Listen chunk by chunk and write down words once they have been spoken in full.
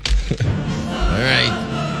All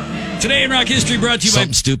right. Today in Rock History brought to you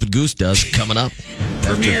Something Stupid Goose does coming up.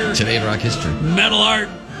 Premier Today in Rock History. Metal Art.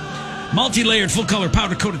 Multi-layered, full-color,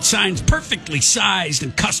 powder-coated signs perfectly sized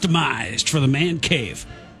and customized for the man cave.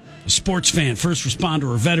 A sports fan, first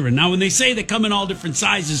responder, or veteran. Now, when they say they come in all different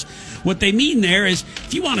sizes, what they mean there is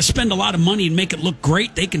if you want to spend a lot of money and make it look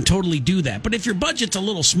great, they can totally do that. But if your budget's a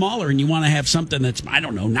little smaller and you want to have something that's, I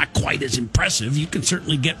don't know, not quite as impressive, you can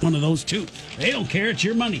certainly get one of those too. They don't care. It's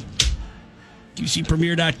your money.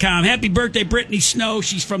 QCPremiere.com. Happy birthday, Brittany Snow.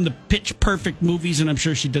 She's from the Pitch Perfect movies, and I'm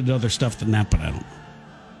sure she did other stuff than that, but I don't know.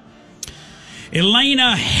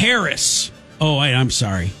 Elena Harris. Oh, I'm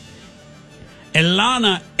sorry.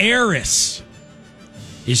 Elana Aris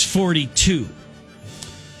is 42.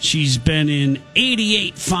 She's been in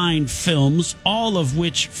 88 fine films, all of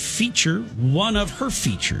which feature one of her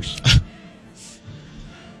features.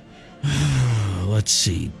 Let's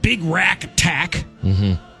see. Big Rack Attack.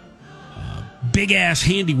 Big Ass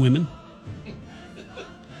Handy Women.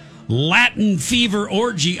 Latin Fever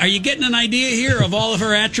Orgy. Are you getting an idea here of all of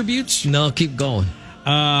her attributes? No, keep going.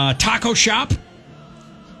 Taco Shop.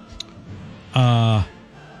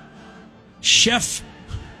 Chef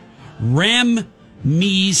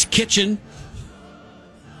Ram's Kitchen.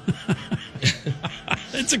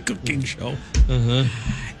 It's a cooking show.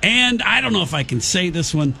 And I don't know if I can say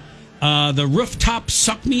this one. The Rooftop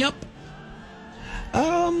Suck Me Up.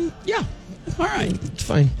 Yeah. All right. It's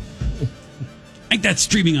fine. I think that's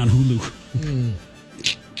streaming on Hulu.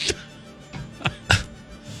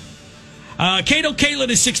 Cato Kalin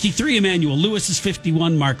is 63. Emmanuel Lewis is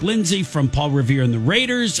 51. Mark Lindsay from Paul Revere and the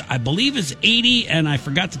Raiders, I believe, is 80. And I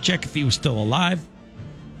forgot to check if he was still alive.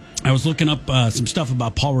 I was looking up some stuff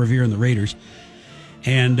about Paul Revere and the Raiders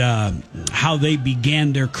and how they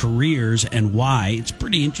began their careers and why. It's a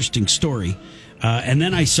pretty interesting story. And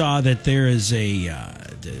then I saw that there is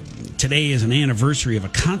today is an anniversary of a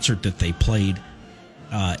concert that they played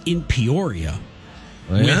in Peoria.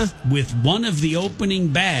 Oh, yeah? With one of the opening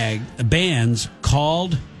bands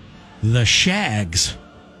called The Shags.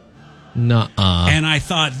 Nuh-uh. And I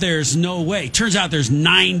thought, there's no way. Turns out there's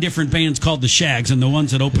 9 different bands called The Shags, and the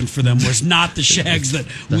ones that opened for them was not the Shags that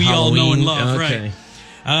we all know and love. Okay.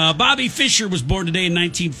 Right. Bobby Fischer was born today in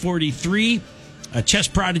 1943. A chess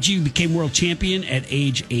prodigy who became world champion at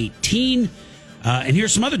age 18. And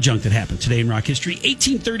here's some other junk that happened today in rock history.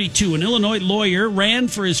 1832, an Illinois lawyer ran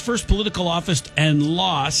for his first political office and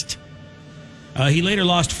lost. He later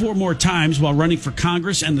lost 4 more times while running for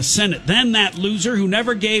Congress and the Senate. Then that loser who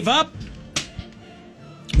never gave up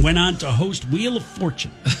went on to host Wheel of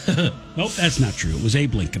Fortune. Nope, that's not true. It was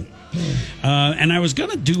Abe Lincoln. And I was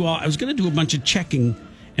gonna do a bunch of checking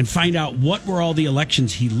and find out what were all the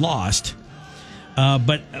elections he lost.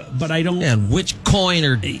 But I don't. And which coin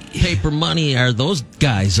or paper money are those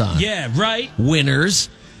guys on? Yeah, right. Winners.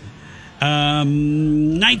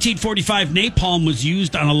 1945, napalm was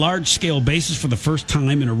used on a large-scale basis for the first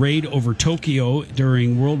time in a raid over Tokyo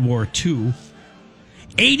during World War II.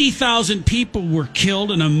 80,000 people were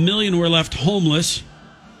killed and 1 million were left homeless.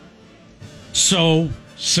 So,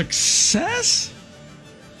 success?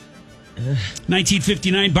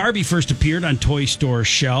 1959, Barbie first appeared on toy store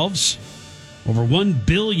shelves. Over 1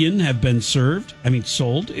 billion have been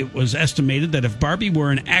sold. It was estimated that if Barbie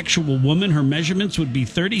were an actual woman, her measurements would be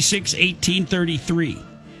 36, 18, 33.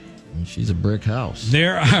 She's a brick house.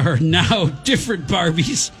 There are now different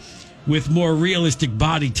Barbies with more realistic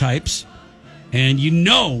body types. And you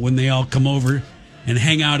know when they all come over and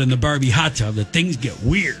hang out in the Barbie hot tub that things get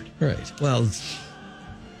weird. Right. Well,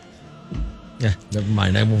 yeah, never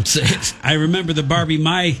mind. I won't say it. I remember the Barbie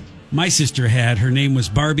my sister had. Her name was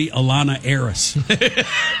Barbie Alana Aris.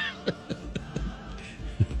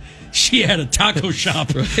 She had a taco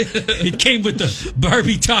shop. Right. It came with the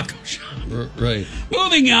Barbie taco shop. Right.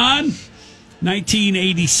 Moving on.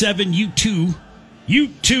 1987, U2.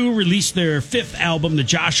 U2 released their 5th album, The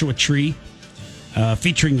Joshua Tree,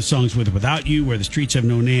 featuring the songs With or Without You, Where the Streets Have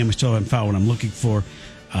No Name, I Still Haven't Found What I'm Looking For.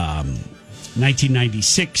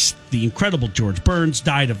 1996, the incredible George Burns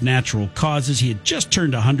died of natural causes. He had just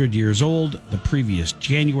turned 100 years old the previous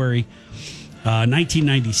January.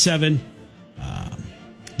 1997,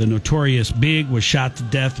 the notorious Big was shot to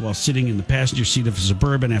death while sitting in the passenger seat of a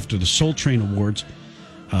Suburban after the Soul Train Awards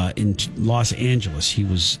in Los Angeles. He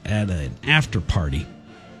was at an after party,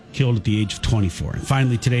 killed at the age of 24. And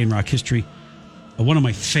finally, today in rock history, one of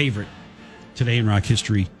my favorite Today in Rock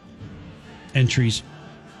History entries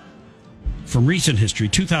from recent history,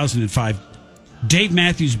 2005, Dave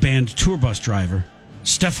Matthews Band tour bus driver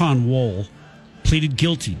Stefan Wohl pleaded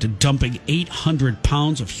guilty to dumping 800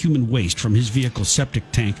 pounds of human waste from his vehicle's septic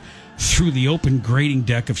tank through the open grading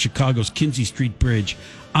deck of Chicago's Kinzie Street Bridge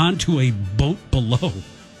onto a boat below.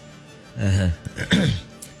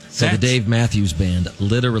 So the Dave Matthews Band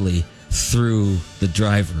literally threw the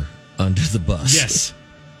driver under the bus.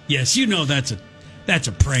 Yes, you know that's a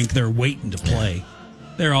prank they're waiting to play.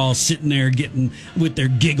 They're all sitting there getting with their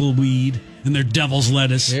giggle weed and their devil's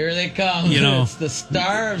lettuce. Here they come. You know, it's the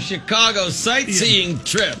star of Chicago's sightseeing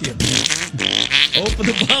trip. Open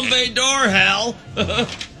the Bombay door, Hal.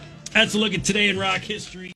 That's a look at Today in Rock History.